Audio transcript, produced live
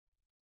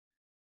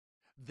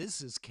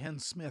This is Ken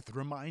Smith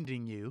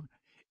reminding you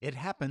it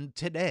happened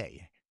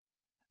today,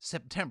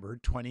 September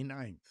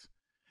 29th.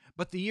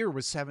 But the year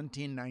was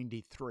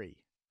 1793.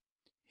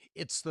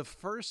 It's the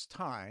first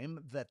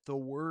time that the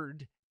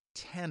word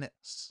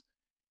tennis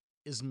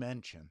is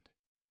mentioned.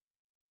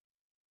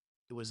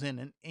 It was in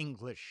an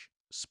English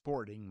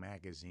sporting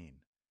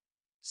magazine,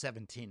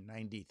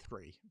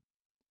 1793. It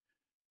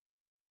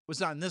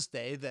was on this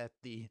day that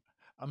the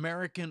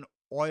American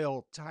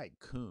oil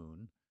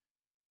tycoon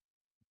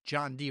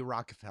John D.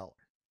 Rockefeller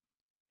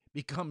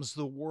becomes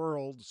the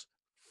world's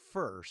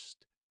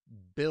first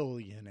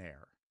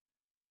billionaire,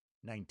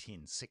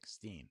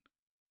 1916.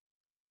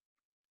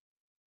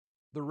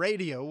 The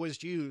radio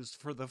was used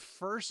for the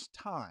first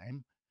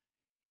time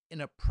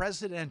in a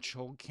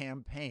presidential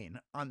campaign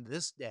on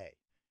this day,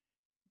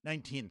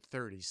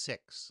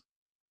 1936.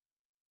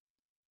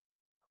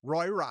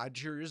 Roy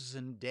Rogers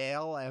and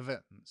Dale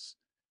Evans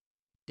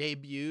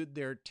debuted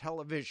their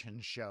television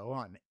show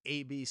on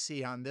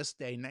ABC on this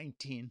day,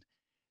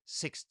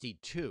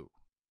 1962.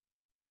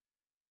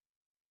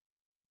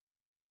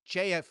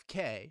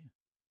 JFK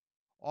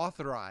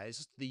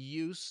authorized the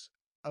use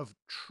of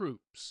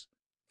troops,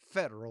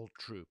 federal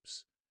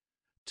troops,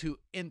 to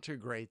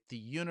integrate the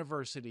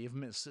University of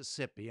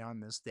Mississippi on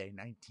this day,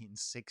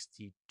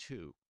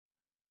 1962.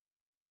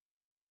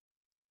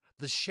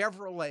 The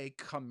Chevrolet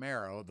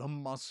Camaro, the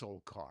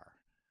muscle car,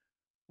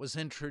 was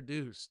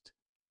introduced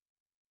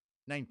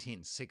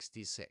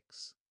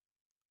 1966.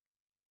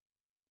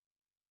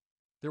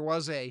 There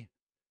was a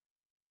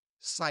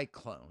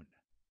cyclone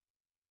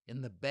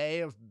in the Bay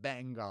of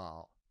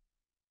Bengal,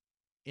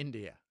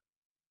 India.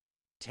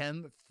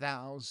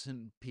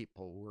 10,000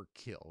 people were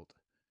killed.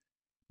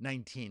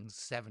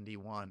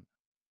 1971.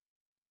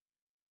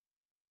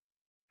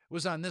 It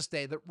was on this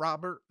day that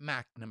Robert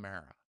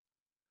McNamara,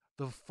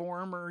 the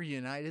former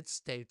United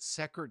States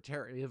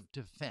Secretary of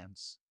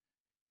Defense,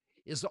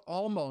 is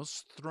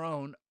almost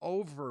thrown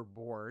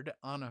overboard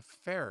on a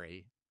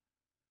ferry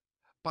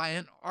by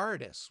an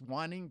artist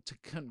wanting to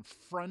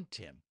confront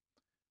him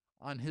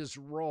on his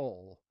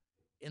role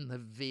in the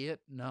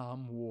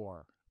Vietnam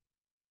War.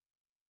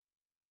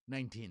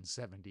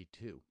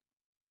 1972.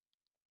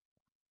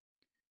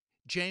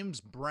 James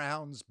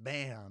Brown's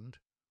band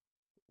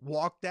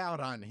walked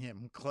out on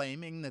him,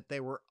 claiming that they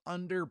were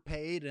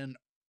underpaid and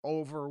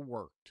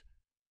overworked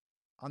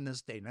on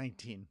this day,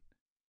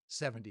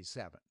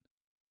 1977.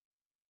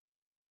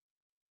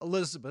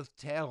 Elizabeth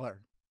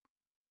Taylor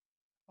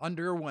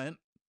underwent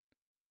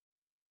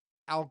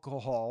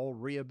alcohol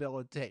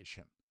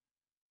rehabilitation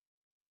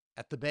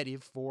at the Betty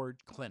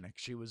Ford Clinic.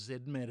 She was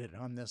admitted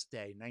on this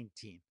day,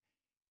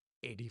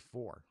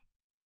 1984.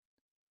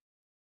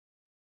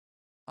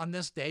 On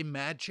this day,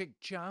 Magic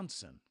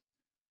Johnson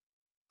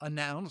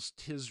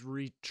announced his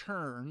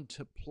return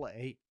to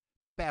play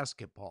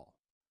basketball,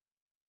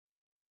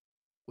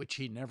 which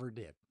he never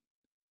did.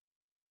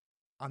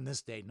 On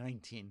this day,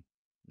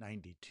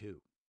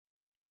 1992.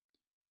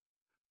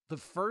 The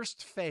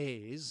first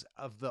phase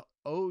of the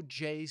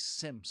O.J.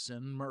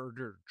 Simpson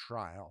murder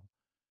trial,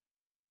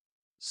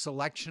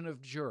 selection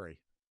of jury,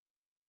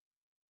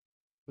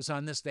 was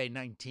on this day,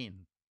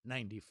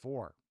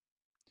 1994.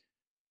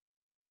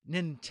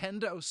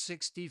 Nintendo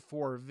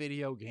 64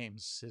 video game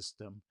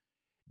system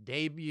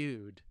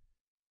debuted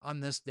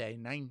on this day,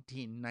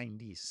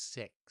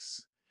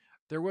 1996.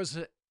 There was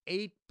an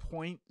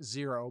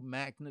 8.0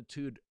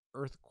 magnitude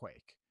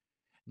earthquake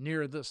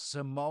near the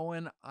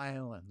Samoan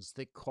Islands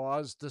that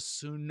caused a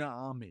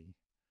tsunami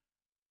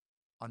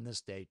on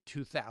this day,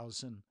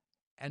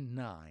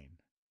 2009.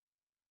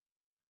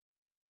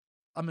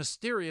 A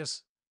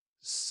mysterious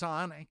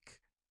sonic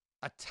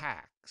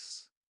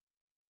attacks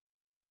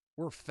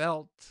were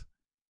felt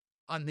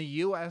on the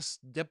U.S.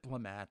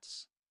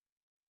 diplomats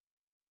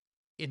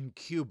in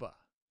Cuba,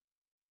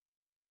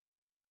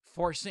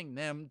 forcing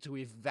them to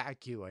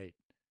evacuate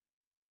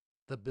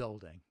the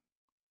building.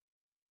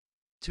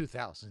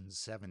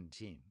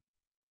 2017.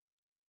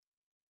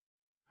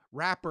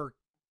 Rapper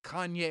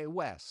Kanye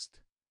West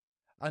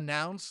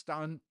announced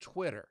on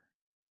Twitter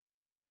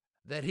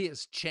that he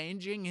is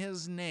changing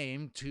his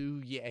name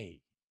to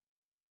Ye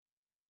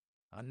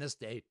on this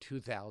day,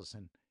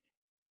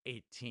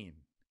 2018.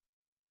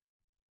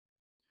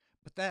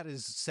 But that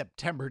is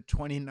September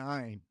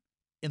 29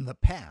 in the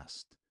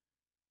past.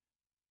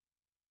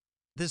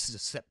 This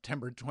is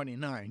September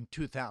 29,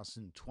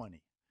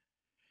 2020.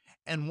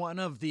 And one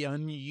of the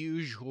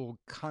unusual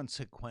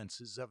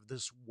consequences of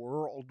this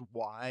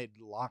worldwide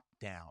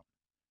lockdown,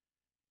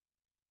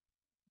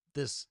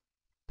 this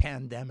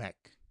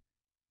pandemic,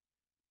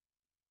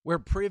 where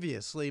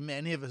previously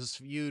many of us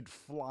viewed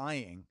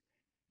flying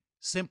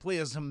simply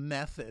as a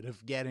method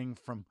of getting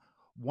from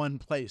one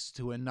place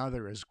to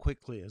another as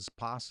quickly as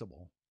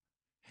possible.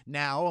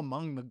 Now,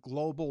 among the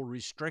global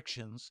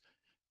restrictions,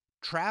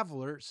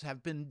 travelers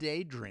have been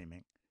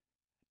daydreaming,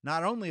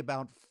 not only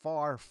about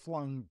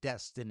far-flung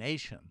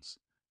destinations,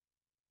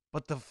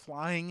 but the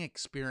flying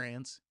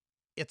experience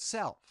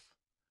itself,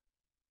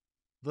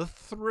 the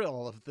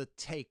thrill of the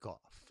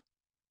takeoff,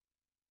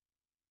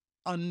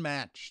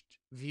 unmatched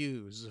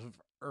views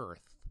of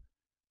Earth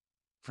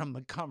from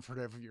the comfort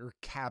of your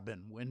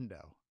cabin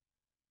window.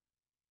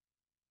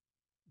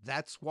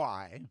 That's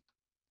why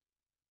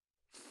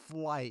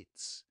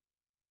flights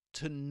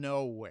to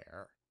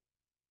nowhere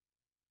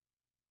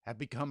have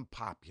become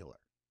popular.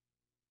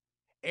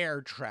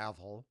 Air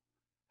travel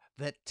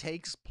that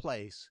takes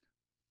place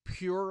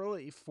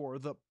purely for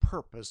the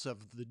purpose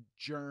of the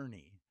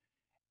journey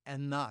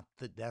and not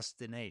the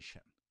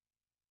destination.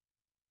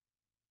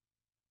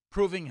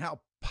 Proving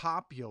how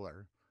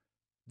popular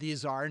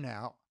these are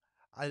now,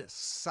 a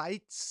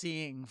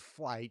sightseeing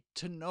flight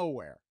to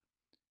nowhere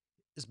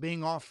is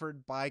being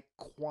offered by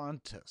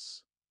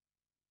Qantas.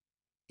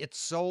 It's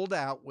sold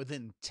out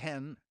within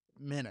 10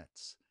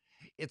 minutes.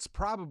 It's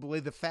probably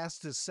the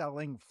fastest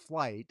selling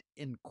flight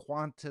in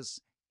Qantas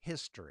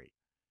history,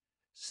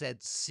 said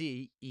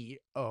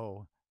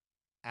CEO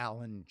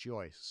Alan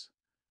Joyce.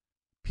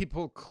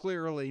 People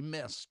clearly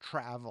miss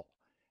travel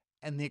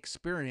and the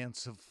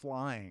experience of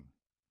flying.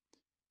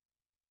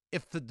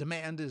 If the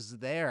demand is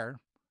there,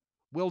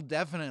 we'll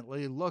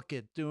definitely look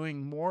at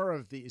doing more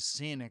of these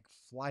scenic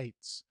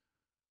flights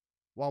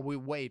while we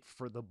wait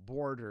for the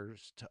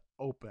borders to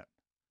open.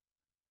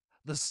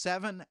 The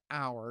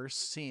 7-hour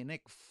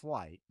scenic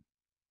flight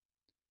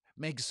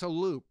makes a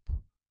loop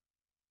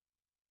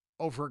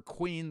over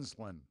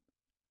Queensland,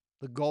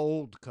 the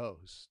Gold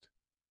Coast,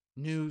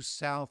 New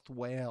South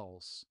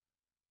Wales,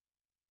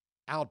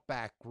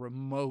 outback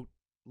remote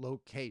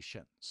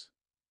locations.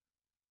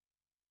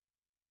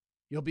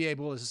 You'll be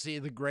able to see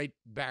the Great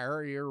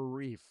Barrier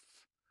Reef,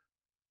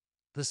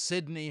 the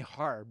Sydney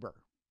Harbor,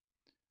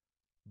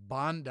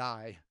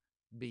 Bondi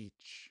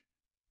Beach.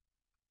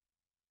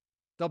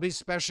 There'll be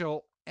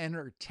special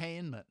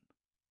entertainment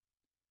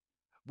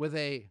with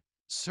a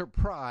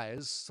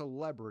surprise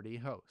celebrity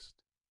host.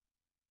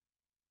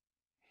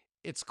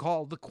 It's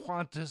called the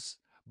Qantas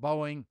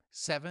Boeing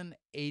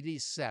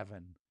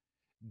 787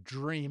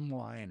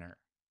 Dreamliner,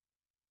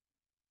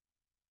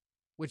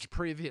 which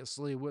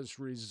previously was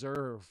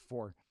reserved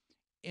for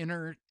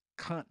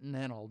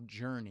intercontinental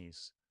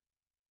journeys.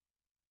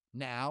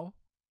 Now,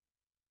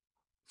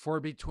 for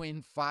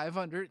between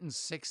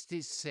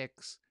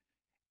 $566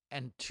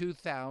 and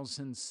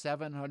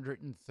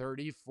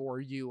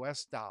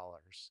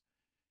 $2,734,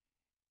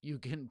 you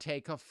can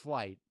take a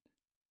flight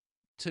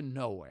to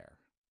nowhere.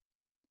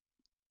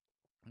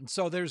 And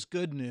so there's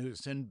good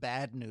news and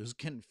bad news,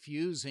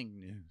 confusing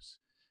news.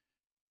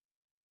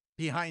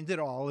 Behind it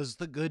all is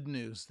the good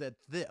news that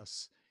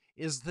this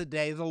is the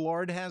day the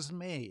Lord has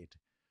made.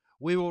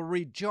 We will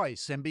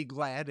rejoice and be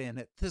glad in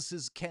it. This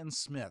is Ken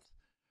Smith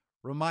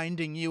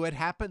reminding you it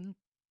happened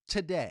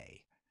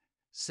today,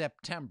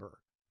 September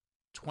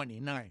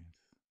 29th.